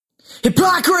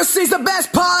Hypocrisy's the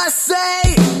best policy.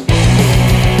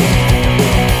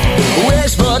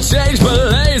 Wish for change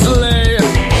but lazily.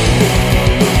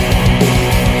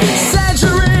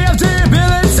 Century of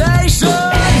debilitation.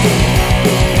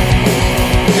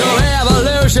 Your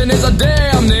evolution is a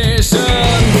damnation.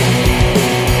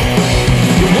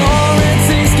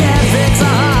 Warranties can't fix a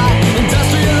heart.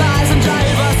 Industrialize and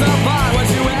drive us apart. What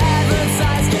you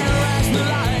advertise can't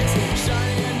rationalize.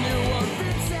 Shining a new one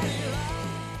fits any light.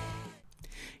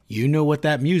 You know what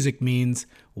that music means.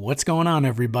 What's going on,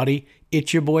 everybody?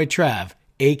 It's your boy Trav,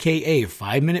 aka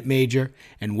 5 Minute Major,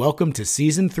 and welcome to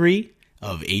Season 3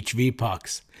 of HV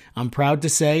Pucks. I'm proud to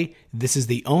say this is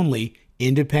the only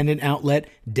independent outlet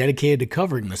dedicated to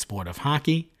covering the sport of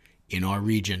hockey in our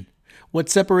region. What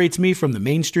separates me from the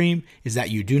mainstream is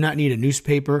that you do not need a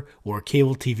newspaper or a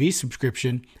cable TV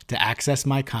subscription to access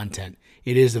my content.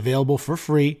 It is available for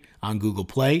free on Google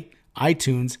Play,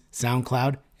 iTunes,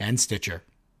 SoundCloud, and Stitcher.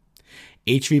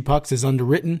 HV Pucks is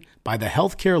underwritten by the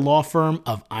healthcare law firm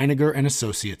of Einiger and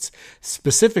Associates,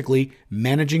 specifically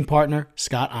managing partner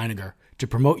Scott Einiger, to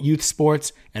promote youth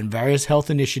sports and various health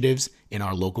initiatives in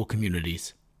our local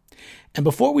communities. And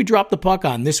before we drop the puck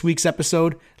on this week's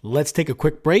episode, let's take a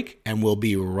quick break and we'll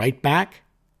be right back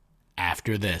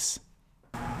after this.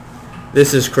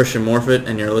 This is Christian Morfitt,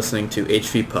 and you're listening to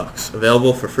HV Pucks,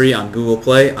 available for free on Google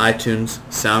Play, iTunes,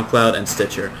 SoundCloud, and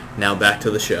Stitcher. Now back to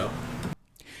the show.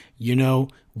 You know,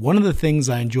 one of the things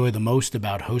I enjoy the most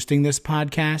about hosting this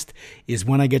podcast is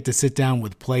when I get to sit down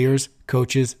with players,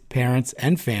 coaches, parents,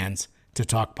 and fans to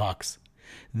talk pucks.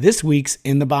 This week's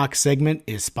In the Box segment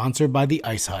is sponsored by the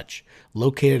Ice Hutch,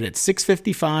 located at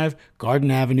 655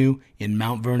 Garden Avenue in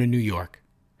Mount Vernon, New York.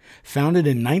 Founded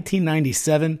in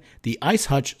 1997, the Ice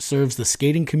Hutch serves the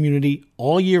skating community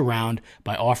all year round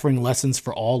by offering lessons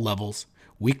for all levels,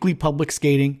 weekly public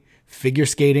skating, figure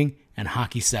skating, and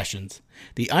hockey sessions.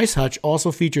 The Ice Hutch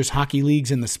also features hockey leagues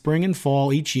in the spring and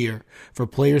fall each year for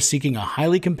players seeking a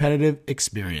highly competitive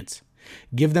experience.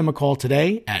 Give them a call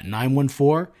today at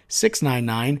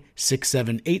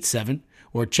 914-699-6787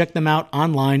 or check them out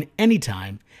online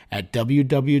anytime at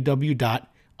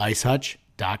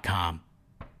www.icehutch.com.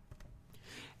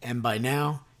 And by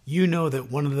now, you know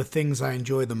that one of the things I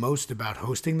enjoy the most about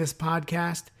hosting this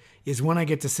podcast is when I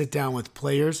get to sit down with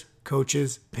players,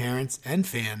 coaches, parents, and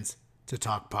fans to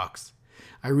talk pucks.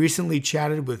 I recently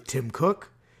chatted with Tim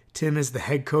Cook. Tim is the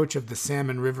head coach of the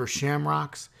Salmon River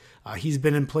Shamrocks. He's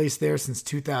been in place there since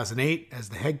 2008 as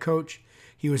the head coach.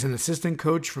 He was an assistant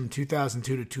coach from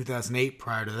 2002 to 2008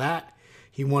 prior to that.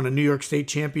 He won a New York State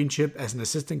championship as an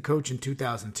assistant coach in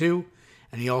 2002,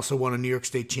 and he also won a New York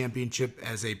State championship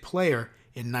as a player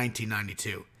in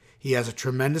 1992. He has a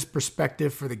tremendous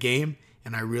perspective for the game,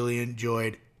 and I really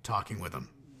enjoyed talking with him.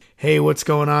 Hey, what's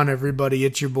going on, everybody?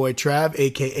 It's your boy Trav,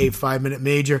 aka 5 Minute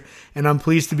Major, and I'm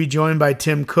pleased to be joined by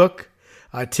Tim Cook.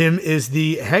 Tim is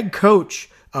the head coach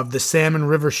of the Salmon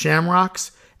River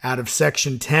Shamrocks out of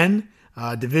Section 10,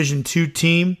 Division II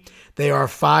team. They are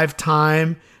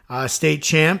 5-time state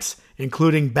champs,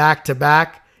 including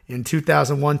back-to-back in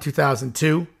 2001,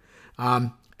 2002.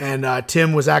 And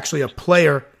Tim was actually a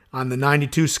player on the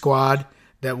 92 squad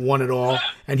that won it all,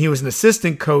 and he was an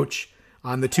assistant coach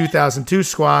on the 2002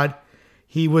 squad.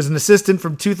 He was an assistant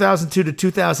from 2002 to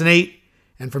 2008,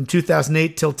 and from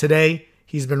 2008 till today,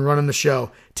 he's been running the show.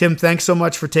 Tim, thanks so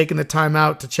much for taking the time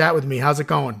out to chat with me. How's it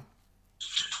going?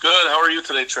 Good. How are you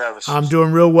today, Travis? I'm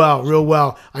doing real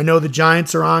well. I know the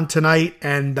Giants are on tonight,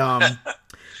 and I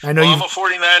know I'm a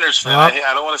 49ers fan.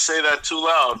 I don't want to say that too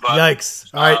loud, but yikes.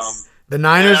 All right. The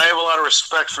Niners. I have a lot of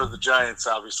respect for the Giants,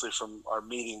 obviously, from our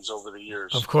meetings over the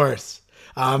years. Of course.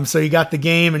 So you got the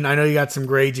game, and I know you got some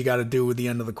grades you got to do with the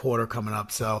end of the quarter coming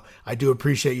up. So I do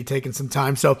appreciate you taking some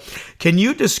time. So can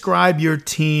you describe your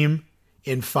team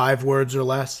in 5 words or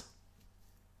less?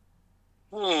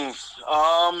 I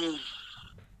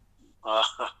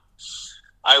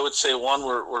would say one,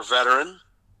 we're veteran.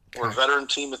 Okay. We're a veteran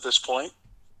team at this point.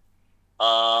 2,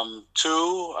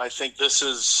 I think this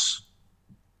is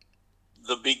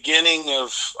the beginning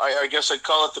of, I guess I'd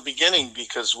call it the beginning,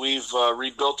 because we've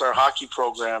rebuilt our hockey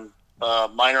program,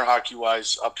 minor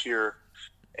hockey-wise, up here,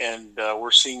 and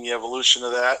we're seeing the evolution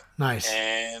of that. Nice.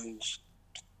 And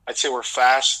I'd say we're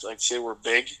fast. I'd say we're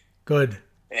big. Good.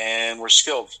 And we're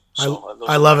skilled. So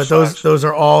I love it. Those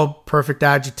are all perfect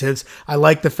adjectives. I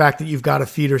like the fact that you've got a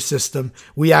feeder system.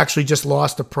 We actually just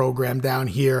lost a program down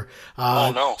here.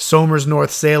 Somers North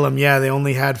Salem. Yeah, they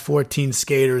only had 14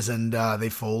 skaters, and they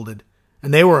folded.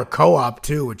 And they were a co-op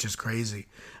too, which is crazy.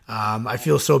 I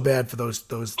feel so bad for those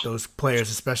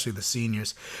players, especially the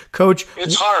seniors. Coach,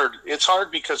 it's hard. It's hard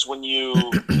because when you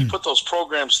put those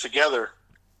programs together,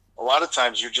 a lot of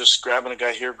times you're just grabbing a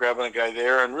guy here, grabbing a guy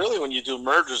there. And really when you do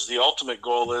mergers, the ultimate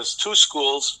goal is two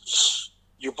schools.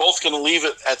 You're both going to leave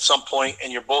it at some point,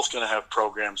 and you're both going to have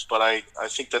programs. But I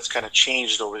think that's kind of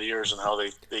changed over the years and how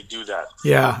they do that.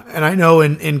 Yeah, and I know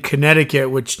in Connecticut,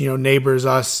 which, neighbors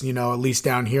us, at least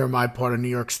down here in my part of New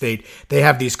York State, they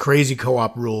have these crazy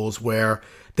co-op rules where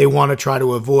they want to try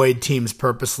to avoid teams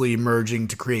purposely merging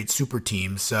to create super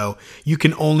teams. So you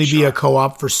can only be a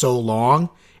co-op for so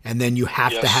long, and then you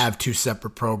have to have two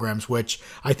separate programs, which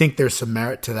I think there's some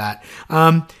merit to that.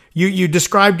 You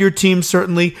described your team,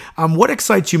 certainly. What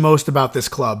excites you most about this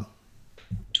club?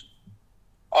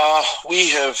 We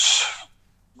have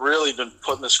really been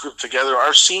putting this group together.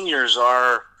 Our seniors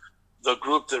are the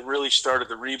group that really started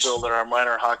the rebuild at our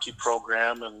minor hockey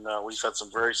program, and we've had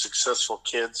some very successful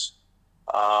kids.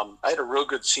 I had a real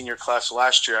good senior class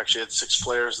last year. Actually, I had 6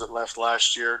 players that left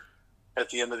last year at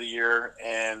the end of the year,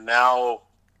 and now,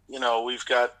 we've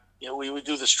got, we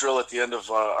do this drill at the end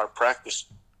of our practice.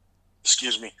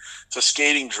 Excuse me. It's a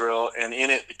skating drill, and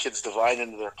in it, the kids divide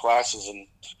into their classes, and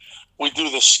we do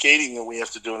the skating that we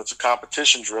have to do, and it's a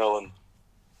competition drill. And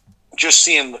just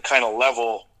seeing the kind of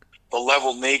level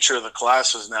nature of the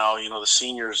classes now, the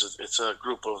seniors, it's a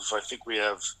group of, I think we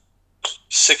have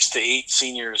 6 to 8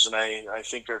 seniors, and I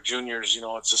think our juniors,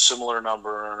 it's a similar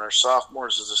number, and our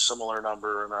sophomores is a similar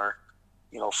number, and our,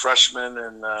 freshmen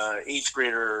and 8th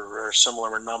grader are a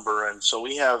similar number. And so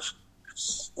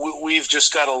we've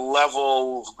just got a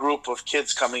level group of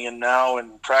kids coming in now,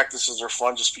 and practices are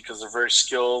fun just because they're very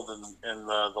skilled, and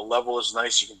the level is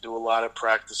nice. You can do a lot of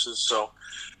practices. So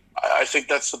I think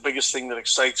that's the biggest thing that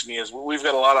excites me is we've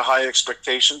got a lot of high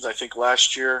expectations. I think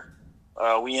last year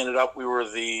we were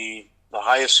the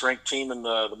highest ranked team in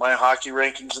the My Hockey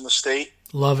rankings in the state.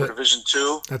 Love it. Division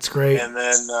II. That's great. And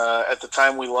then at the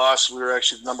time we lost, we were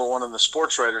actually number 1 in the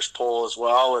sports writers poll as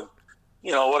well. And,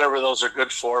 whatever those are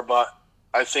good for. But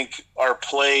I think our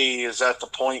play is at the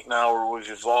point now where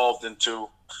we've evolved into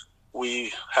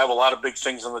we have a lot of big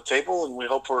things on the table, and we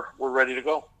hope we're ready to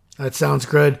go. That sounds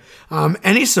good.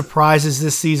 Any surprises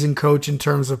this season, Coach, in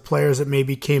terms of players that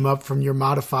maybe came up from your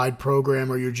modified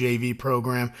program or your JV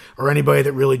program, or anybody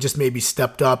that really just maybe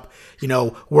stepped up,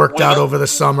 worked out over the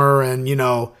summer and,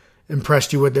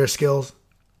 impressed you with their skills?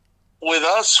 With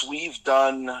us, we've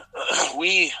done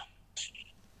we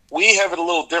have it a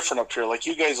little different up here. Like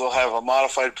you guys will have a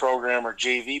modified program or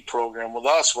JV program. With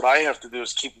us, what I have to do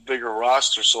is keep a bigger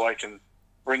roster so I can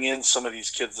bring in some of these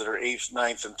kids that are 8th,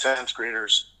 9th, and 10th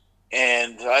graders.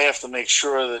 And I have to make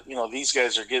sure that, these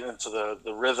guys are getting into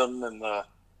the rhythm and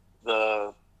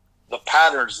the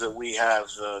patterns that we have,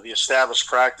 the established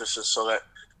practices, so that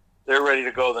they're ready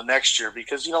to go the next year.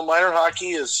 Because, minor hockey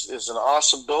is an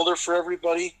awesome builder for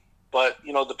everybody. But,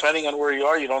 depending on where you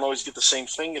are, you don't always get the same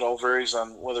thing. It all varies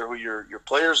on who your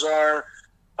players are,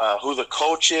 who the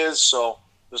coach is. So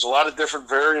there's a lot of different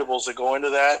variables that go into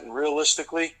that. And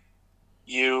realistically,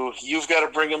 you've got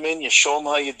to bring them in. You show them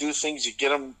how you do things. You get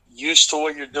them used to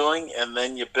what you're doing, and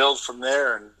then you build from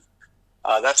there. And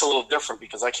that's a little different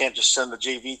because I can't just send the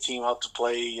JV team out to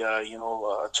play,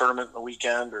 a tournament in the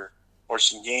weekend or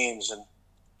some games. And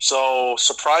so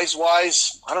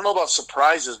surprise-wise, I don't know about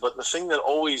surprises, but the thing that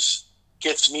always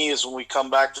gets me is when we come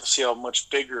back to see how much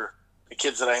bigger the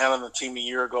kids that I had on the team a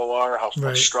year ago are, how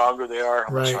much stronger they are,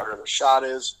 how much harder the shot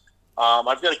is.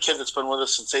 I've got a kid that's been with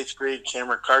us since 8th grade,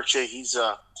 Cameron Cartier.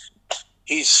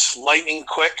 He's lightning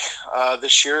quick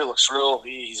this year. Looks real.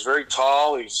 He's very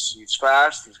tall. He's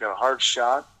fast. He's got a hard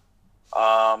shot.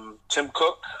 Tim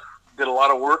Cook did a lot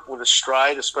of work with his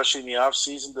stride, especially in the off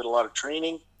season. Did a lot of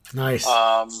training. Nice.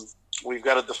 We've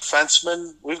got a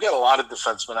defenseman. We've got a lot of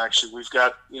defensemen, actually. We've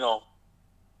got,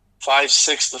 5,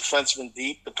 6 defensemen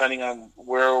deep, depending on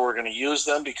where we're going to use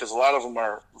them, because a lot of them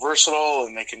are versatile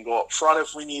and they can go up front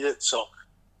if we need it. So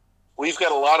we've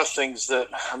got a lot of things that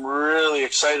I'm really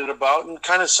excited about and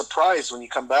kind of surprised when you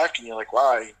come back and you're like,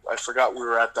 wow, I forgot we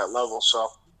were at that level. So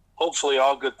hopefully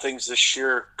all good things this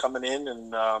year coming in,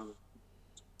 and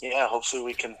hopefully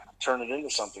we can turn it into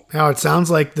something. Now it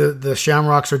sounds like the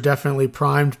Shamrocks are definitely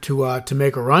primed to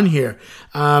make a run here.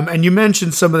 And you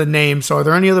mentioned some of the names. So are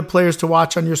there any other players to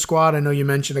watch on your squad? I know you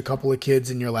mentioned a couple of kids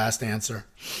in your last answer.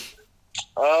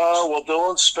 Well,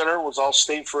 Dylan Spinner was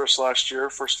All-State for us last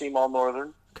year, first team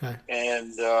All-Northern. Okay.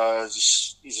 And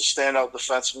he's a standout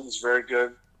defenseman. He's very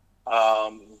good.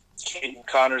 Caden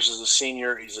Connors is a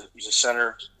senior. He's a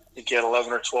center. I think he had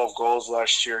 11 or 12 goals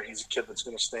last year. He's a kid that's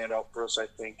going to stand out for us, I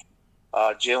think.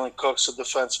 Jalen Cook's a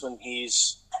defenseman.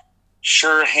 He's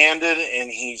sure-handed, and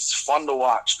he's fun to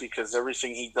watch because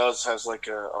everything he does has like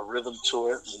a rhythm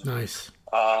to it. And, nice.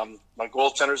 My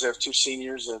goaltenders, I have two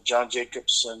seniors, John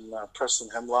Jacobs and Preston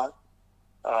Hemlott.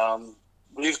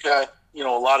 We've got, a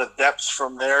lot of depth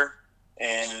from there,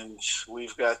 and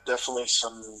we've got definitely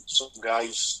some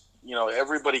guys,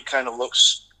 everybody kind of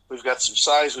looks, we've got some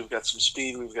size, we've got some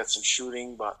speed, we've got some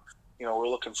shooting, but, we're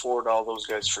looking forward to all those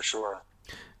guys for sure.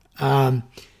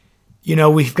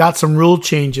 We've got some rule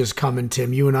changes coming,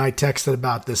 Tim. You and I texted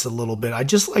about this a little bit. I'd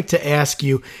just like to ask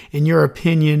you, in your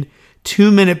opinion,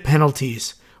 2-minute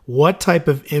penalties, what type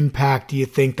of impact do you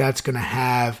think that's going to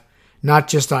have, not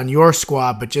just on your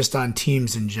squad, but just on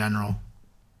teams in general?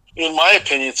 In my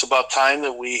opinion, it's about time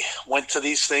that we went to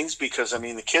these things because,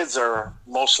 the kids are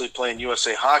mostly playing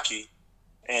USA Hockey.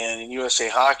 And in USA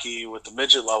Hockey, with the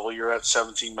midget level, you're at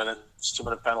 17 minutes,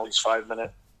 2-minute penalties,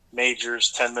 5-minute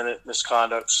majors, 10-minute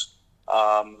misconducts.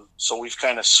 So we've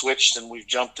kind of switched and we've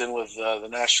jumped in with the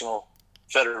National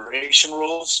Federation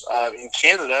rules. In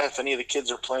Canada, if any of the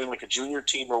kids are playing like a junior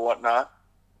team or whatnot,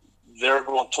 they're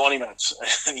going 20 minutes.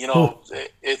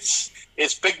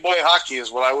 It's big boy hockey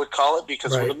is what I would call it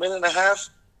because Right. with a minute and a half,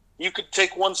 you could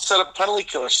take one set of penalty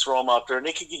killers, throw them out there, and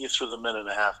they could get you through the minute and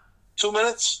a half. 2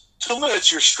 minutes,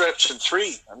 you're stretching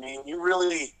 3.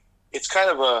 It's kind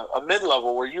of a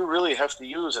mid-level where you really have to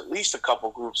use at least a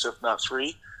couple groups, if not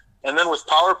 3. And then with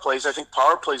power plays, I think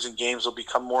power plays in games will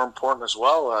become more important as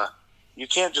well. You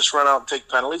can't just run out and take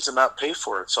penalties and not pay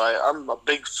for it. So I'm a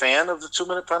big fan of the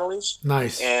 2-minute penalties.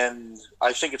 Nice. And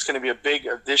I think it's going to be a big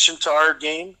addition to our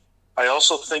game. I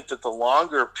also think that the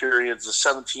longer periods, the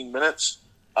 17 minutes,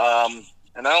 and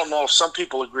I don't know if some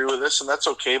people agree with this, and that's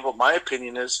okay, but my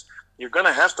opinion is you're going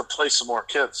to have to play some more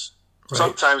kids. Right.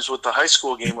 Sometimes with the high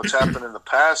school game, what's happened in the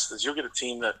past is you'll get a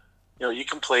team that, you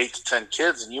can play 8 to 10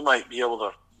 kids, and you might be able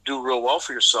to do real well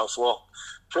for yourself. Well,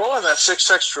 throw on that 6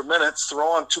 extra minutes, throw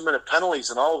on 2-minute penalties,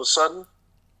 and all of a sudden,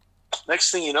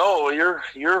 next thing you know,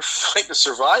 you're fighting to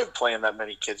survive playing that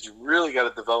many kids. You really got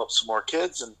to develop some more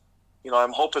kids, and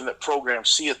I'm hoping that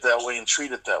programs see it that way and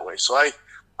treat it that way. So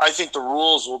I think the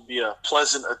rules will be a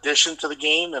pleasant addition to the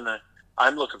game, and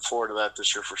I'm looking forward to that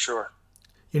this year for sure.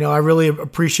 I really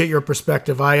appreciate your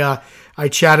perspective. I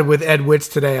chatted with Ed Witz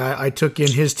today. I took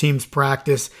in his team's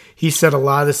practice. He said a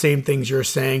lot of the same things you're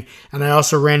saying. And I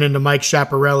also ran into Mike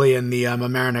Schiaparelli and the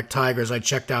Mamaroneck Tigers. I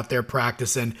checked out their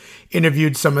practice and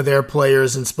interviewed some of their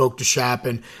players and spoke to Shap.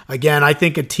 And again, I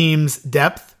think a team's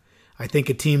depth, I think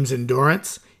a team's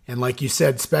endurance, and like you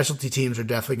said, specialty teams are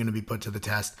definitely going to be put to the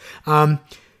test.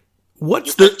 What's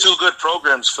You picked 2 good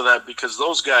programs for that because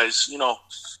those guys,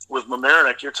 with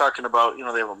Mamaroneck, you're talking about, they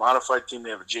have a modified team,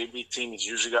 they have a JV team. He's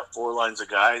usually got 4 lines of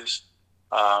guys.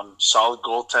 Solid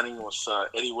goaltending with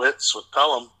Eddie Witz, with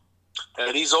Pelham.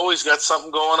 And he's always got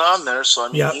something going on there.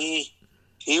 So, Yep.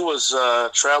 he was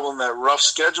traveling that rough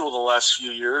schedule the last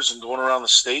few years and going around the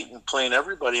state and playing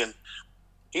everybody. And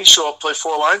he'd show up, play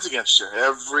 4 lines against you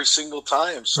every single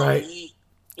time. So, Right.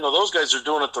 those guys are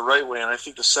doing it the right way. And I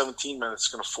think the 17 minutes is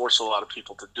going to force a lot of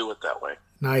people to do it that way.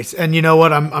 Nice. And you know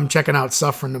what? I'm checking out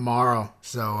Suffern tomorrow.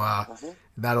 So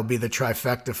that'll be the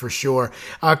trifecta for sure.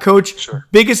 Coach, Sure.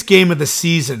 biggest game of the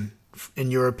season, in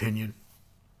your opinion?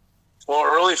 Well,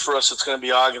 early for us, it's going to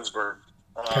be Ogdensburg.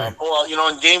 Okay.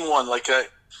 In game 1,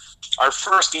 our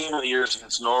first game of the year is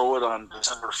against Norwood on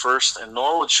December 1st, and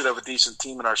Norwood should have a decent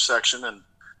team in our section. And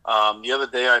the other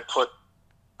day I put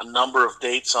a number of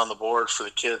dates on the board for the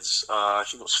kids. I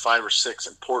think it was 5 or 6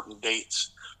 important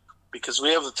dates because we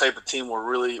have the type of team where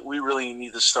we really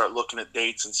need to start looking at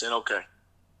dates and saying, okay,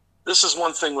 this is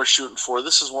one thing we're shooting for.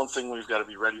 This is one thing we've got to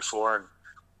be ready for. And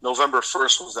November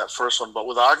 1st was that first one. But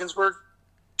with Ogdensburg,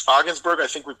 I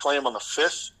think we play them on the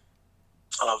 5th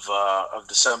of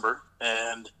December.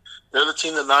 And they're the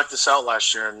team that knocked us out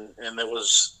last year. And it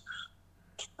was,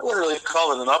 I wouldn't really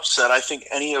call it an upset. I think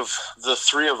any of the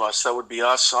 3 of us, that would be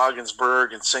us,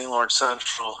 Ogdensburg, and St. Lawrence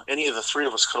Central, any of the 3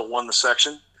 of us could have won the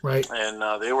section. Right.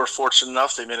 And they were fortunate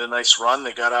enough. They made a nice run.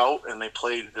 They got out, and they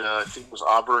played, I think it was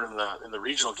Auburn in the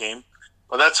regional game.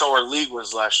 But that's how our league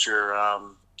was last year.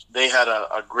 They had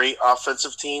a great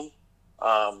offensive team.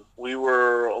 We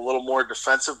were a little more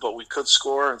defensive, but we could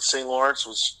score. And St. Lawrence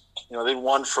was, they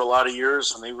won for a lot of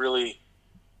years, and they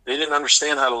didn't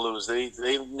understand how to lose. They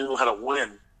knew how to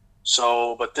win.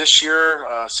 So, but this year,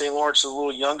 St. Lawrence is a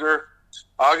little younger.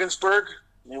 Ogdensburg,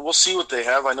 we'll see what they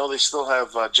have. I know they still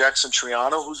have Jackson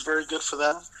Triano, who's very good for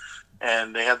them.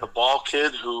 And they had the Ball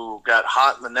kid who got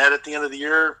hot in the net at the end of the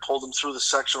year, pulled them through the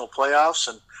sectional playoffs.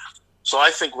 And so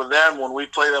I think with them, when we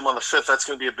play them on the 5th, that's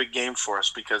going to be a big game for us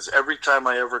because every time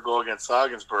I ever go against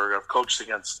Ogdensburg, I've coached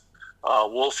against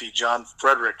Wolfie, John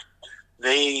Frederick,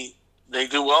 they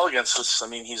do well against us.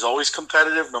 He's always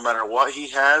competitive no matter what he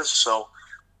has. So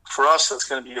for us, that's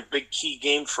going to be a big key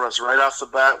game for us right off the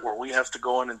bat, where we have to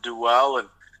go in and do well. And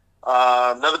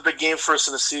another big game for us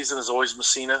in the season is always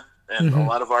Messina. And a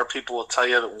lot of our people will tell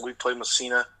you that when we play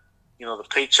Messina, the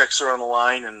paychecks are on the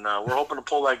line, and we're hoping to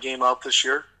pull that game out this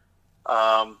year.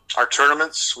 Our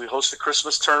tournaments, we host a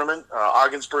Christmas tournament.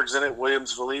 Ogdensburg's in it,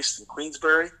 Williamsville East, and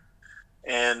Queensbury.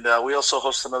 And we also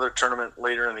host another tournament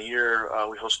later in the year.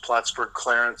 We host Plattsburgh,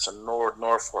 Clarence, and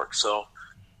Norfolk. So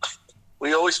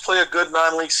we always play a good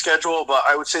non-league schedule, but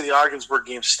I would say the Ogdensburg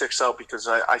game sticks out because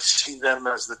I see them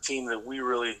as the team that we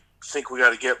really think we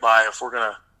got to get by if we're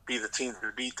going to be the team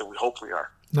to beat that we hope we are.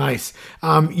 Nice.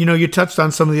 You touched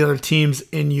on some of the other teams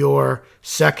in your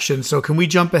section. So can we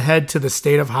jump ahead to the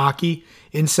state of hockey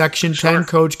in Section 10?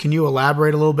 Coach, can you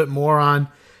elaborate a little bit more on,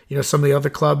 some of the other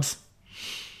clubs?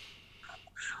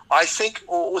 I think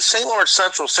with St. Lawrence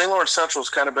Central has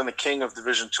kind of been the king of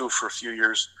Division II for a few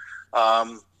years.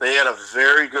 They had a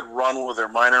very good run with their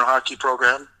minor hockey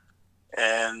program.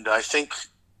 And I think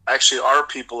actually our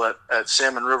people at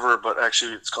Salmon River, but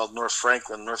actually it's called North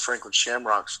Franklin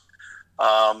Shamrocks,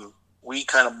 we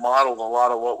kind of modeled a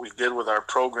lot of what we did with our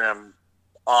program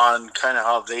on kind of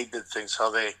how they did things, how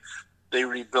they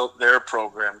rebuilt their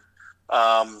program.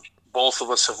 Both of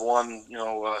us have won,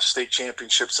 state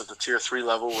championships at the Tier 3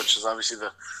 level, which is obviously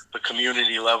the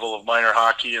community level of minor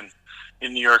hockey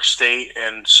in New York State.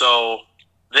 And so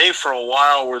they, for a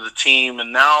while, were the team,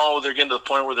 and now they're getting to the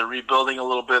point where they're rebuilding a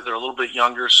little bit. They're a little bit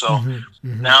younger, so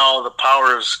now the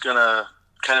power is going to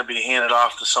kind of be handed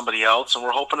off to somebody else, and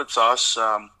we're hoping it's us.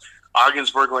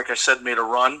 Ogdensburg, like I said, made a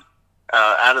run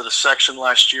out of the section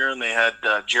last year, and they had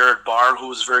Jared Barr, who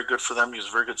was very good for them. He was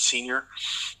a very good senior.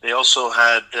 They also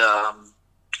had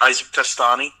Isaac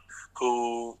Testani,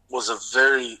 who was a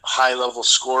very high-level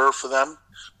scorer for them.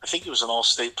 I think he was an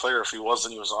all-state player. If he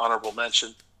wasn't, he was an honorable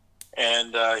mention.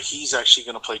 And he's actually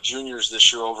going to play juniors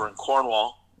this year over in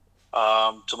Cornwall,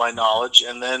 to my knowledge.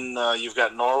 And then you've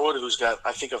got Norwood, who's got,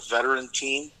 I think, a veteran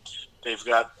team. They've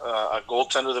got a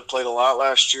goaltender that played a lot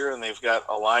last year, and they've got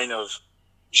a line of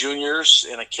juniors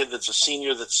and a kid that's a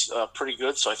senior that's pretty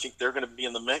good. So I think they're going to be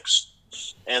in the mix.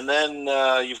 And then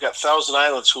you've got Thousand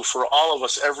Islands, who for all of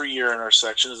us every year in our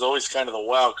section is always kind of the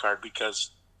wild card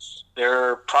because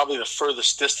they're probably the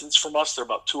furthest distance from us. They're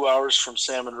about 2 hours from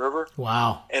Salmon River.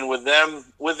 Wow. And with them,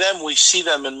 we see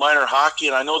them in minor hockey,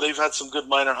 and I know they've had some good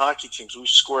minor hockey teams. We've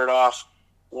squared off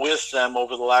with them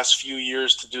over the last few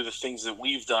years to do the things that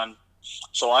we've done.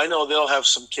 So I know they'll have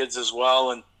some kids as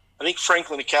well. And I think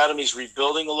Franklin Academy is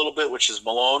rebuilding a little bit, which is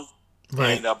Malone.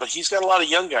 Right. And, but he's got a lot of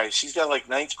young guys. He's got like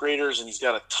ninth graders, and he's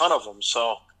got a ton of them.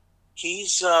 So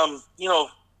he's,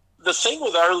 the thing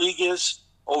with our league is,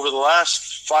 over the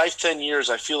last 5-10 years,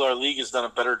 I feel our league has done a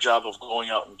better job of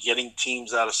going out and getting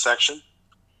teams out of section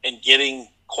and getting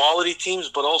quality teams.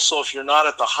 But also, if you're not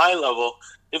at the high level,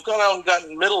 they've gone out and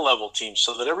gotten middle level teams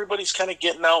so that everybody's kind of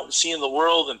getting out and seeing the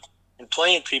world and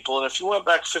playing people. And if you went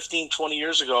back 15, 20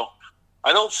 years ago,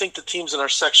 I don't think the teams in our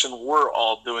section were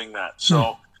all doing that.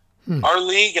 So our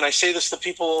league, and I say this to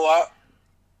people a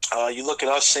lot, you look at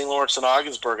us, St. Lawrence and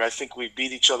Ogdensburg, I think we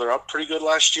beat each other up pretty good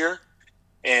last year.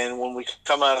 And when we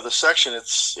come out of the section,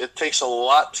 it takes a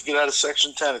lot to get out of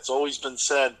Section 10. It's always been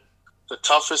said the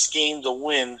toughest game to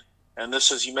win, and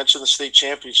this is, you mentioned the state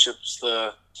championships,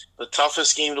 the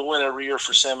toughest game to win every year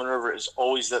for Salmon River is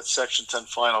always that Section 10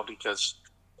 final because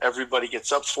everybody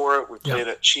gets up for it. We play it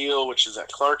at Cheel, which is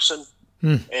at Clarkson,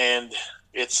 and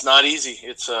it's not easy.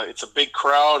 It's a big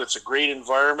crowd. It's a great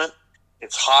environment.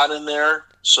 It's hot in there.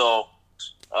 So,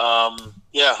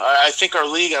 I think our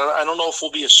league, I don't know if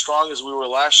we'll be as strong as we were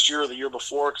last year or the year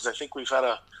before because I think we've had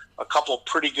a couple of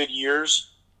pretty good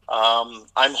years.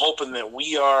 I'm hoping that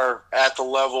we are at the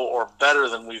level or better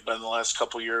than we've been the last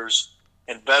couple of years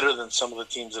and better than some of the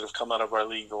teams that have come out of our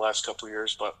league the last couple of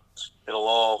years, but we'll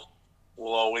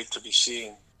all wait to be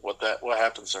seeing what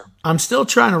happens there. I'm still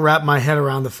trying to wrap my head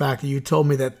around the fact that you told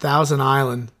me that Thousand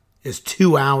Island is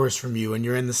 2 hours from you and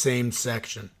you're in the same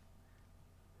section.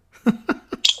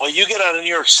 Well, you get out of New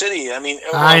York City. I mean,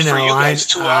 I know, for you guys,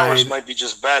 2 hours might be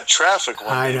just bad traffic.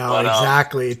 I know,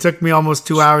 exactly. It took me almost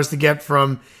 2 hours to get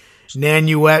from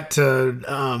Nanuet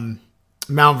to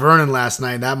Mount Vernon last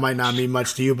night. That might not mean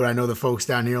much to you, but I know the folks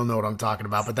down here will know what I'm talking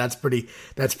about. But that's pretty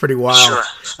wild. Sure.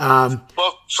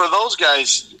 Well, for those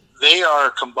guys, they are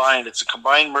combined. It's a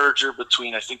combined merger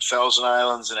between, I think, Thousand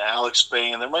Islands and Alex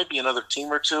Bay, and there might be another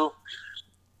team or two.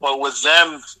 But with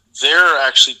them, they're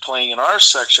actually playing in our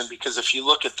section, because if you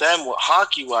look at them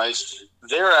hockey-wise,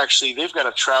 they've got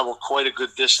to travel quite a good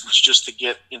distance just to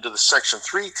get into the Section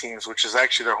 3 teams, which is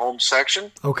actually their home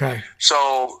section. Okay.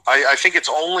 So I think it's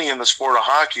only in the sport of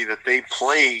hockey that they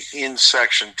play in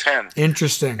Section 10.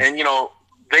 Interesting. And,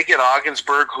 they get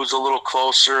Ogdensburg, who's a little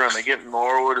closer, and they get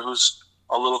Norwood, who's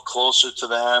a little closer to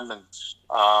them. And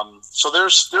so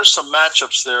there's some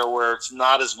matchups there where it's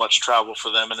not as much travel for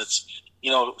them. And it's,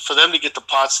 for them to get to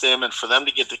Potsdam and for them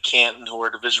to get to Canton, who are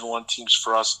Division I teams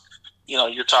for us,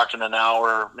 you're talking an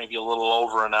hour, maybe a little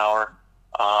over an hour.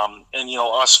 And,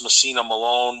 us, Messina,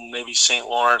 Malone, maybe St.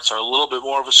 Lawrence are a little bit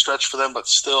more of a stretch for them, but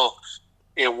still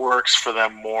it works for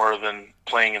them more than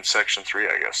playing in Section 3,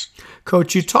 I guess.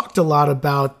 Coach, you talked a lot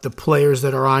about the players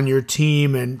that are on your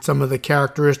team and some of the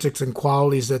characteristics and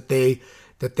qualities that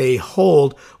they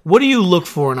hold. What do you look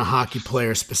for in a hockey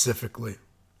player specifically?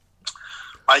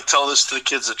 I tell this to the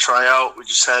kids that try out. We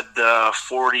just had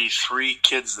 43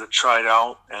 kids that tried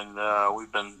out, and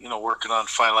we've been, working on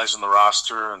finalizing the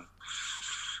roster and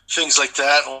things like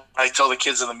that. And I tell the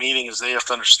kids in the meeting is they have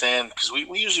to understand, because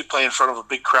we usually play in front of a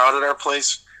big crowd at our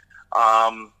place.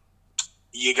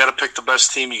 You got to pick the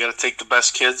best team. You got to take the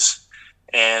best kids.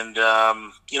 And,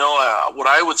 what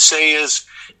I would say is,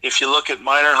 if you look at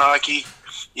minor hockey,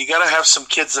 you got to have some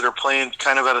kids that are playing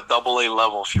kind of at a AA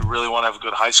level if you really want to have a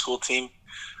good high school team.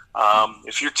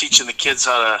 If you're teaching the kids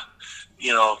how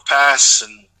to, pass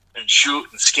and shoot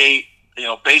and skate,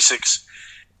 basics,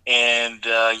 and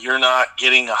you're not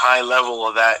getting a high level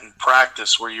of that in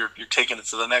practice where you're taking it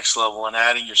to the next level and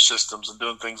adding your systems and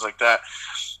doing things like that,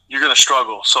 you're going to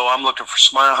struggle. So I'm looking for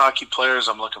smart hockey players.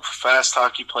 I'm looking for fast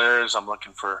hockey players. I'm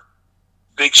looking for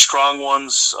big, strong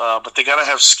ones, but they got to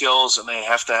have skills and they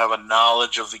have to have a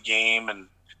knowledge of the game and,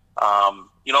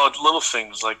 little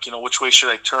things like, which way should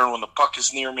I turn when the puck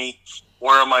is near me?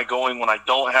 Where am I going when I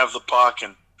don't have the puck?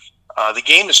 And the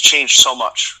game has changed so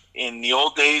much. In the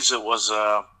old days, it was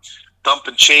dump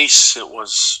and chase. It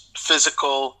was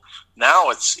physical.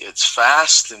 Now it's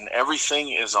fast and everything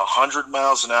is 100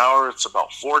 miles an hour. It's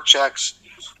about forechecks.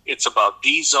 It's about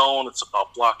D-zone. It's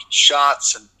about blocking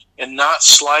shots and not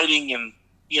sliding and,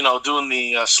 doing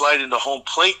the slide into home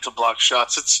plate to block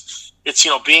shots. It's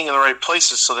being in the right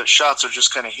places so that shots are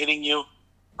just kind of hitting you.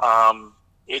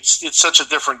 It's such a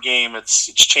different game. It's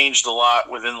changed a lot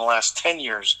within the last 10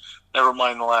 years, never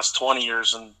mind the last 20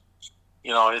 years. And,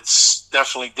 it's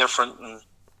definitely different and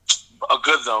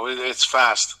good, though. It's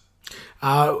fast.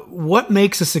 What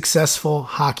makes a successful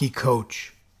hockey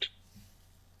coach?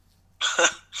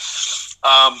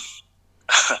 I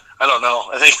don't know.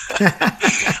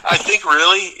 I think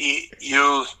really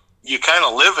you kind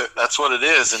of live it. That's what it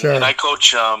is. And, sure. And I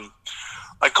coach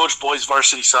boys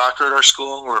varsity soccer at our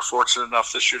school. We're fortunate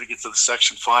enough this year to get to the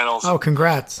section finals. Oh,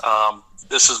 congrats.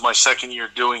 This is my second year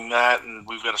doing that, and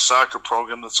we've got a soccer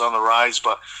program that's on the rise.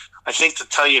 But I think to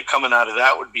tell you coming out of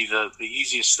that would be the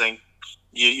easiest thing.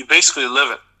 You basically live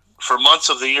it. For months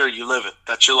of the year, you live it.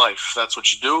 That's your life. That's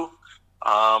what you do.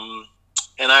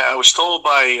 And I was told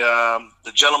by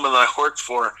the gentleman that I worked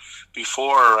for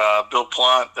before, Bill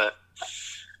Plant, that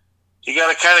you got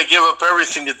to kind of give up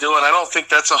everything to do it. I don't think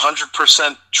that's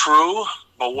 100% true,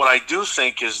 but what I do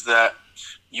think is that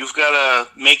you've got to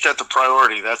make that the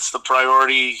priority. That's the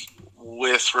priority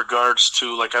with regards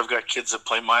to, like, I've got kids that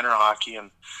play minor hockey,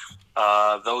 and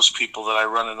those people that I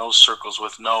run in those circles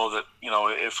with know that,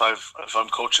 if I'm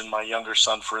coaching my younger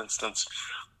son, for instance,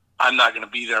 I'm not going to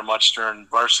be there much during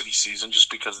varsity season just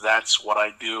because that's what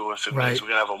I do. If it means we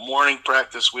got to have a morning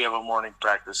practice, we have a morning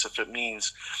practice. If it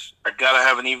means I got to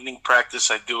have an evening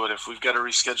practice, I do it. If we've got to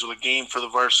reschedule a game for the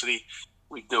varsity,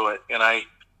 we do it. And I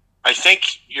think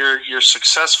you're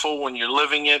successful when you're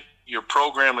living it. Your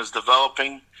program is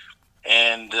developing,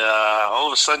 and all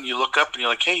of a sudden you look up and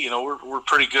you're like, hey, we're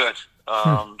pretty good.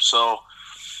 So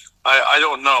I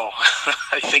don't know.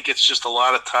 I think it's just a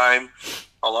lot of time,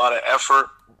 a lot of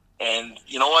effort. And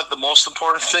you know what? The most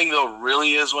important thing, though,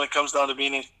 really is when it comes down to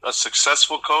being a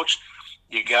successful coach,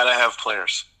 you got to have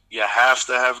players. You have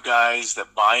to have guys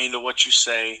that buy into what you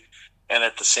say, and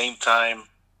at the same time,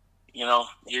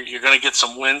 you're going to get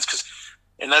some wins.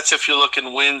 And that's if you're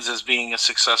looking wins as being a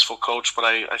successful coach, but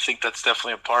I think that's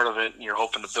definitely a part of it, and you're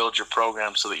hoping to build your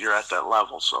program so that you're at that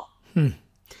level. So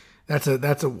That's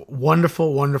a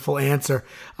wonderful, wonderful answer.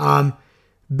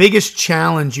 Biggest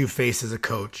challenge you face as a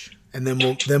coach? And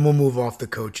then we'll move off the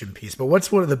coaching piece. But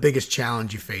what's one of the biggest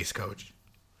challenge you face, Coach?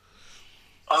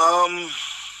 Boy,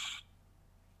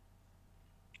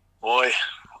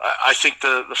 I think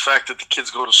the fact that the kids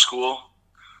go to school,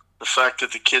 the fact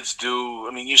that the kids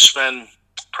you spend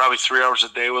probably 3 hours a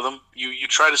day with them. You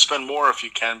try to spend more if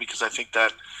you can, because I think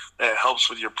that It helps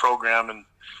with your program, and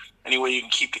any way you can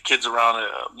keep the kids around it,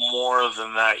 more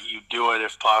than that, you do it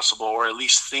if possible, or at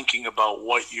least thinking about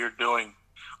what you're doing.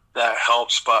 That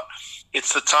helps, but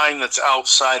it's the time that's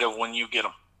outside of when you get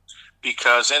them.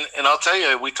 Because, and I'll tell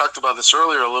you, we talked about this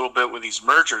earlier a little bit with these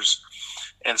mergers,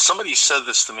 and somebody said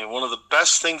this to me. One of the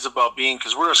best things about being,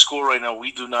 because we're a school right now,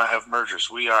 we do not have mergers.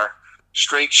 We are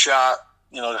straight shot.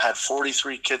 Had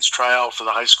 43 kids try out for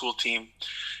the high school team,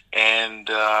 and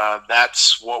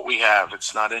that's what we have.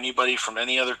 It's not anybody from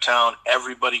any other town.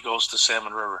 Everybody goes to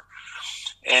Salmon River.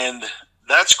 And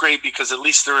that's great because at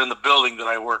least they're in the building that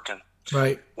I work in.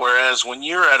 Right. Whereas when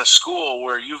you're at a school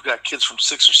where you've got kids from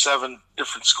 6 or 7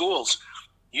 different schools,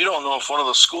 you don't know if one of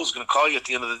those schools is going to call you at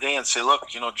the end of the day and say, look,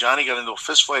 Johnny got into a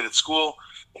fist fight at school.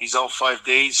 He's out 5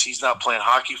 days. He's not playing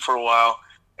hockey for a while,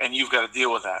 and you've got to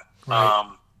deal with that.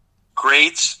 Right.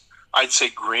 Grades, I'd say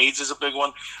grades is a big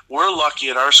one. We're lucky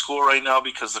at our school right now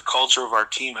because the culture of our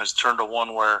team has turned to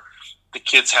one where the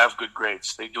kids have good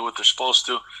grades. They do what they're supposed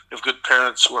to. They have good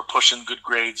parents who are pushing good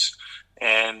grades.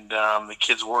 And the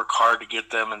kids work hard to get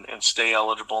them and stay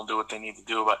eligible and do what they need to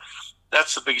do. But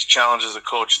that's the biggest challenge as a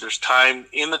coach. There's time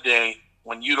in the day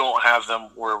when you don't have them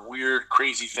where weird,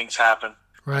 crazy things happen.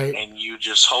 Right. And you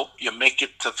just hope you make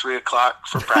it to 3 o'clock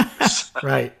for practice.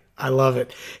 Right. I love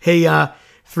it. Hey,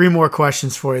 3 more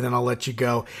questions for you, then I'll let you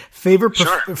go.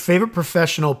 Favorite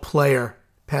professional player,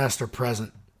 past or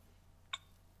present?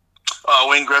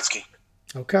 Wayne Gretzky.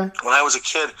 Okay. When I was a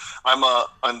kid,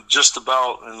 I'm just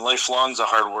about, and lifelong's a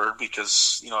hard word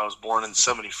because, I was born in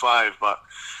 75, but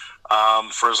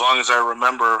for as long as I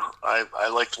remember, I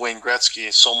liked Wayne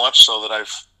Gretzky so much so that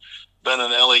I've been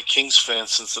an LA Kings fan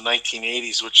since the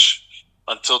 1980s, which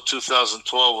until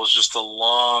 2012 was just a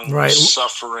long,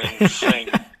 suffering thing.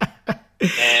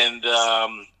 And,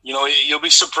 you'll be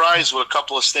surprised what a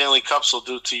couple of Stanley Cups will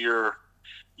do to your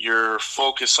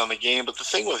focus on the game. But the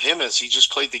thing with him is he just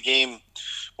played the game,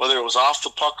 whether it was off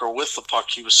the puck or with the puck.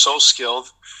 He was so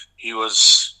skilled. He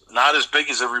was not as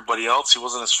big as everybody else. He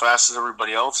wasn't as fast as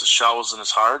everybody else. His shot wasn't as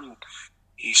hard. And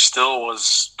he still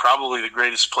was probably the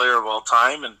greatest player of all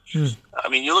time. And, you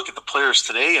look at the players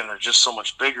today, and they're just so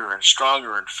much bigger and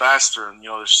stronger and faster. And,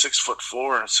 there's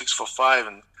 6'4" and 6'5"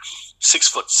 and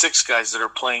 6'6" guys that are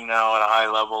playing now at a high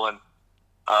level. And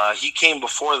he came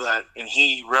before that, and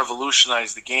he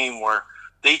revolutionized the game where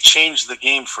they changed the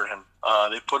game for him.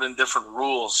 They put in different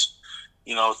rules,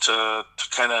 to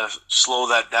kind of slow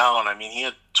that down. He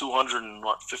had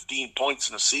 215 points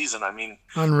in a season.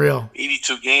 Unreal.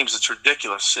 82 games. It's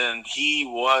ridiculous. And he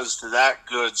was that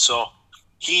good. So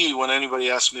when anybody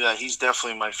asks me that, he's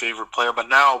definitely my favorite player. But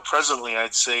now, presently,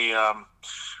 I'd say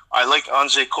I like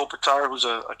Anze Kopitar, who's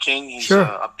a King. He's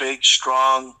a big,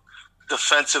 strong,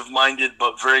 defensive-minded,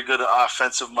 but very good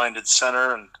offensive-minded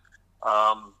center. And,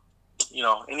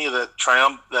 any of the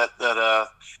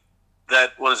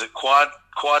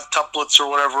quadtuplets or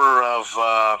whatever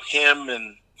of him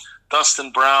and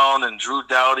Dustin Brown and Drew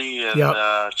Doughty and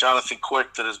Jonathan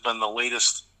Quick that has been the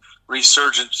latest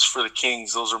resurgence for the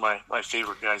Kings. Those are my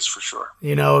favorite guys for sure.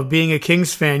 Being a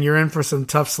Kings fan, you're in for some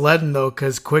tough sledding, though,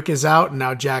 because Quick is out and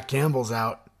now Jack Campbell's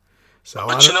out. So,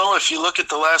 but if you look at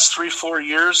the last 3-4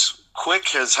 years, Quick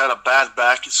has had a bad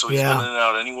back, so he's been in and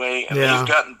out anyway. And they've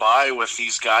gotten by with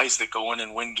these guys that go in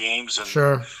and win games. And,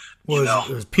 sure.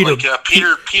 It was Peter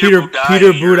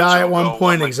Budaj at one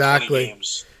point, exactly.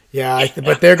 Yeah,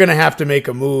 but they're going to have to make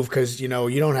a move because, you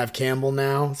don't have Campbell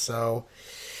now. So,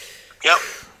 yep.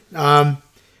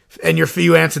 And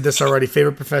you answered this already.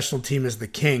 Favorite professional team is the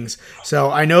Kings. So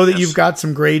I know that you've got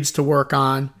some grades to work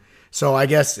on. So I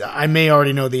guess I may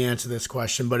already know the answer to this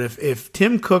question, but if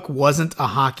Tim Cook wasn't a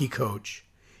hockey coach,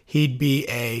 he'd be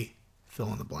a fill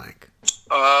in the blank.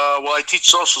 Well, I teach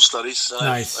social studies.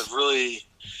 Nice.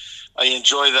 I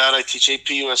enjoy that. I teach AP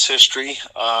US history.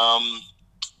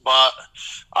 But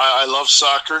I love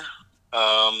soccer.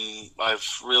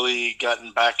 I've really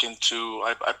gotten back into,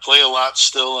 I play a lot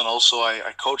still, and also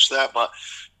I coach that. But,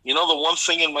 the one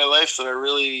thing in my life that I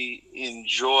really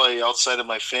enjoy outside of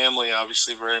my family,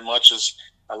 obviously, very much is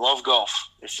I love golf.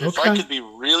 If I could be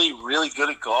really, really good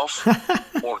at golf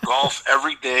or golf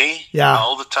every day,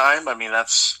 all the time,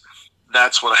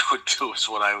 that's what I would do, is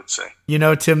what I would say.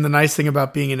 Tim, the nice thing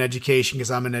about being in education, because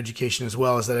I'm in education as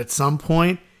well, is that at some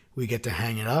point we get to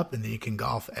hang it up and then you can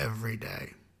golf every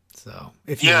day. So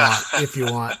if you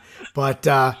want. But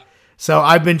so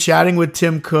I've been chatting with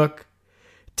Tim Cook.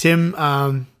 Tim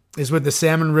is with the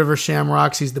Salmon River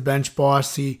Shamrocks. He's the bench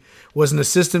boss. He was an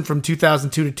assistant from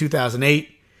 2002 to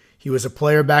 2008. He was a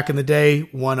player back in the day,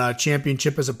 won a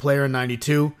championship as a player in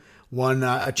 92, won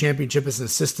a championship as an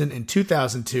assistant in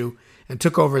 2002, and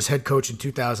took over as head coach in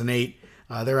 2008.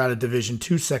 They're out of Division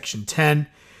II, Section 10.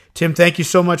 Tim, thank you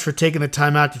so much for taking the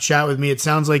time out to chat with me. It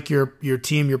sounds like your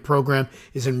team, your program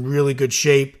is in really good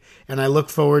shape, and I look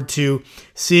forward to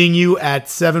seeing you at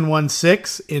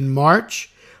 716 in March.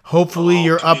 Hopefully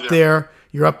you're up there.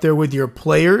 You're up there with your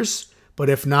players, but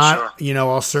if not, Sure.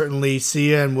 I'll certainly see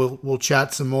you and we'll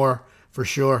chat some more for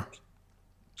sure.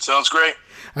 Sounds great.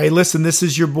 Hey, listen, this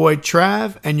is your boy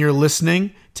Trav, and you're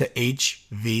listening to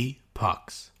HV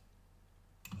Pucks.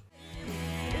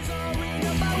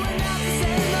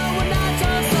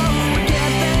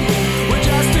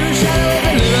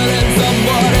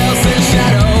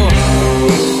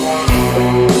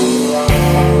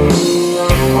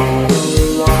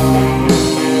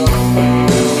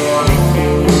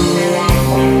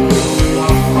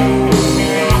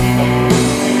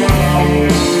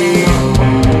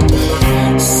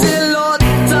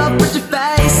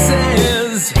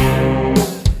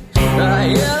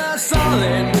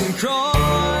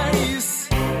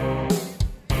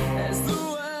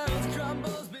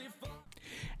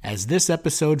 As this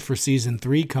episode for Season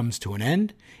 3 comes to an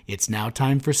end, it's now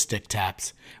time for Stick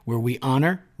Taps, where we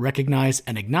honor, recognize,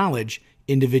 and acknowledge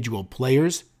individual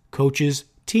players, coaches,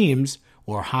 teams,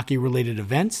 or hockey-related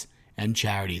events and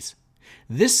charities.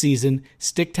 This season,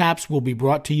 Stick Taps will be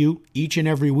brought to you each and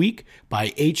every week by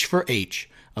H4H,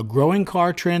 a growing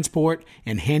car transport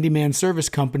and handyman service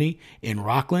company in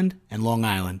Rockland and Long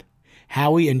Island.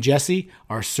 Howie and Jesse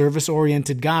are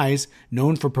service-oriented guys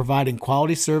known for providing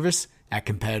quality service at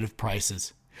competitive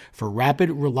prices. For rapid,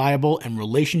 reliable, and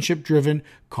relationship-driven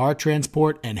car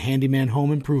transport and handyman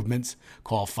home improvements,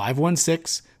 call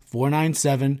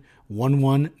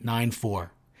 516-497-1194.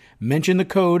 Mention the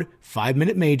code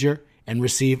 5Minute Major and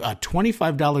receive a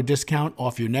 $25 discount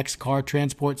off your next car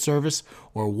transport service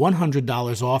or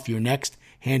 $100 off your next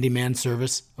handyman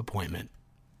service appointment.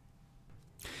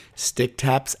 Stick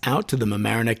taps out to the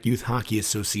Mamaroneck Youth Hockey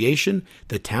Association,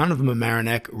 the Town of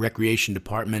Mamaroneck Recreation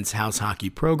Department's house hockey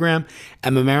program,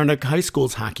 and Mamaroneck High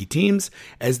School's hockey teams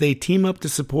as they team up to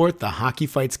support the Hockey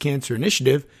Fights Cancer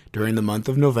Initiative during the month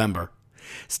of November.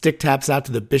 Stick taps out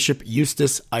to the Bishop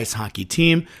Eustace ice hockey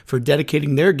team for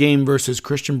dedicating their game versus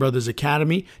Christian Brothers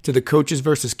Academy to the Coaches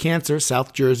vs. Cancer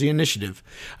South Jersey Initiative.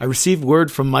 I received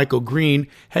word from Michael Green,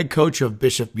 head coach of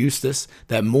Bishop Eustace,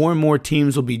 that more and more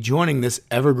teams will be joining this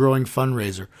ever-growing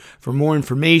fundraiser. For more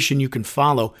information, you can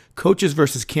follow Coaches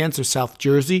vs. Cancer South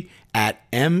Jersey at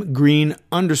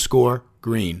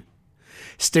mgreen_green.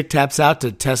 Stick taps out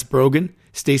to Tess Brogan,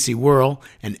 Stacy Whirl,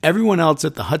 and everyone else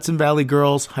at the Hudson Valley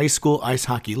Girls High School Ice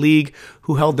Hockey League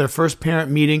who held their first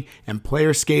parent meeting and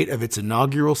player skate of its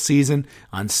inaugural season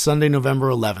on Sunday, November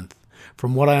 11th.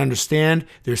 From what I understand,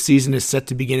 their season is set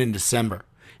to begin in December.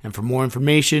 And for more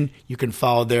information, you can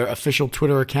follow their official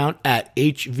Twitter account at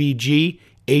HVGHSIH.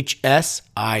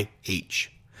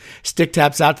 Stick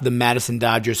taps out to the Madison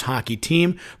Dodgers hockey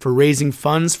team for raising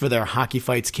funds for their Hockey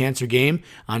Fights Cancer game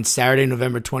on Saturday,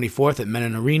 November 24th at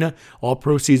Menon Arena. All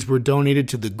proceeds were donated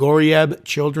to the Gorieb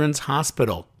Children's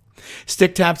Hospital.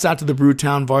 Stick taps out to the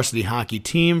Brewtown varsity hockey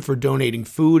team for donating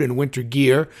food and winter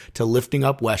gear to Lifting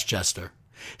Up Westchester.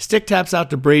 Stick taps out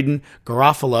to Braden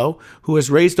Garofalo, who has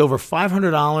raised over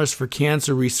 $500 for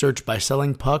cancer research by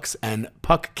selling pucks and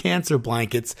puck cancer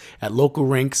blankets at local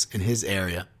rinks in his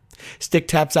area. Stick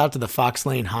taps out to the Fox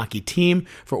Lane hockey team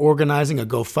for organizing a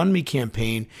GoFundMe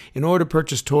campaign in order to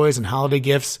purchase toys and holiday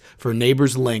gifts for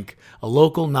Neighbors Link, a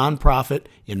local nonprofit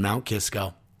in Mount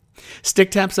Kisco.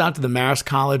 Stick taps out to the Marist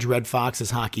College Red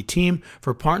Foxes hockey team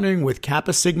for partnering with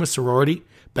Kappa Sigma Sorority,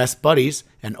 Best Buddies,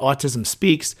 and Autism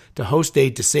Speaks to host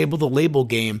a Disable the Label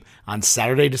game on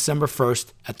Saturday, December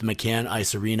 1st at the McCann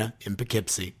Ice Arena in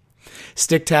Poughkeepsie.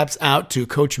 Stick taps out to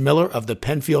Coach Miller of the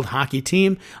Penfield hockey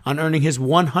team on earning his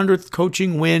 100th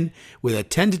coaching win with a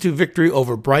 10-2 victory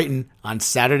over Brighton on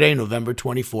Saturday, November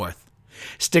 24th.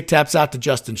 Stick taps out to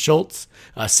Justin Schultz,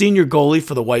 a senior goalie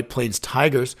for the White Plains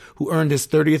Tigers, who earned his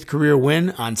 30th career win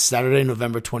on Saturday,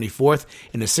 November 24th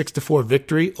in a 6-4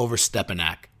 victory over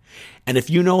Stepanak. And if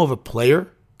you know of a player,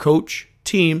 coach,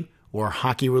 team, or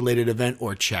hockey-related event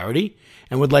or charity,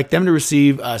 and would like them to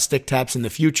receive stick taps in the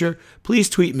future, please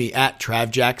tweet me at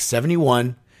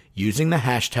TravJack71 using the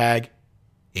hashtag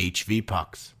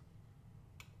HVPucks.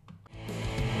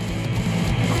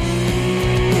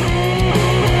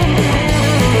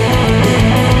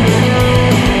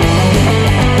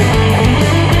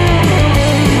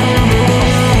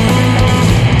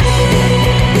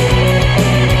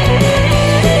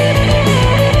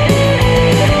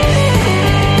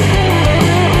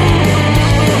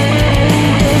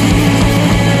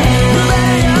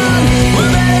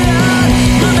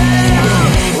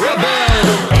 Rebellion,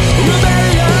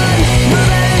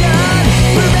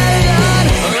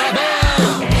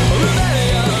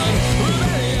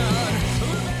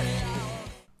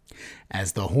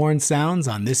 and sounds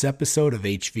on this episode of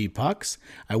HV Pucks.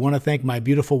 I want to thank my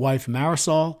beautiful wife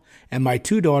Marisol and my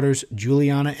 2 daughters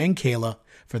Juliana and Kayla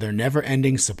for their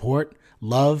never-ending support,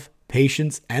 love,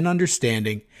 patience, and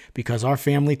understanding, because our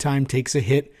family time takes a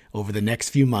hit over the next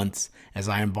few months as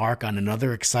I embark on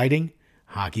another exciting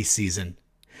hockey season.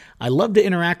 I love to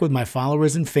interact with my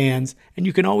followers and fans, and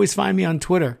you can always find me on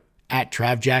Twitter at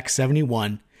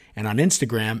TravJack71 and on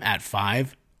Instagram at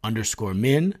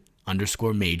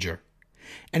 5_min_major.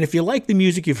 And if you like the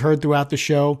music you've heard throughout the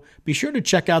show, be sure to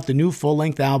check out the new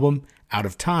full-length album, Out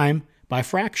of Time, by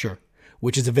Fracture,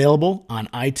 which is available on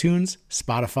iTunes,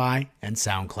 Spotify, and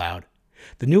SoundCloud.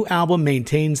 The new album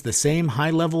maintains the same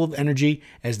high level of energy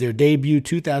as their debut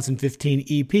 2015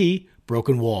 EP,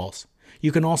 Broken Walls.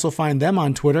 You can also find them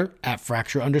on Twitter at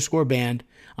Fracture_band,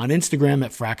 on Instagram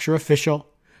at Fracture Official,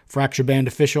 Fracture Band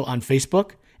Official on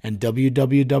Facebook, and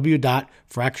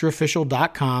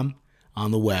www.fractureofficial.com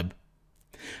on the web.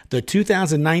 The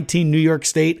 2019 New York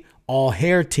State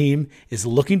All-Hair team is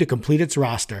looking to complete its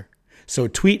roster. So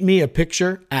tweet me a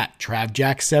picture at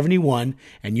TravJack71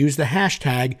 and use the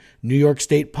hashtag New York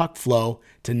State Puck Flow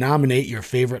to nominate your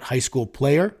favorite high school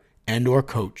player and or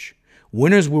coach.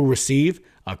 Winners will receive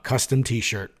a custom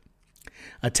t-shirt.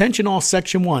 Attention all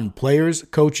Section 1 players,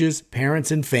 coaches,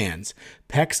 parents, and fans.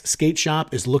 Peck's Skate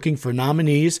Shop is looking for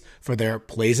nominees for their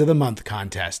Plays of the Month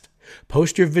contest.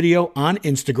 Post your video on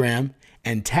Instagram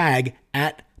and tag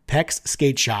at Peck's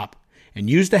Skate Shop and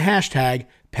use the hashtag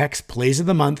Peck's Plays of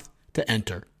the Month to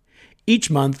enter.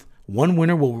 Each month, one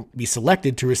winner will be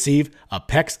selected to receive a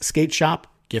Peck's Skate Shop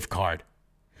gift card.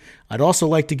 I'd also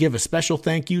like to give a special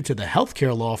thank you to the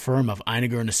healthcare law firm of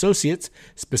Einiger & Associates,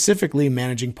 specifically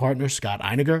managing partner Scott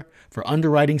Einiger, for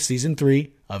underwriting Season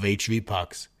 3 of HV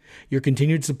Pucks. Your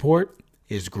continued support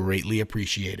is greatly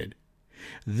appreciated.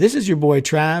 This is your boy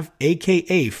Trav,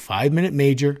 a.k.a. 5 Minute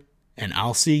Major, and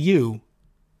I'll see you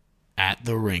at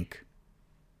the rink.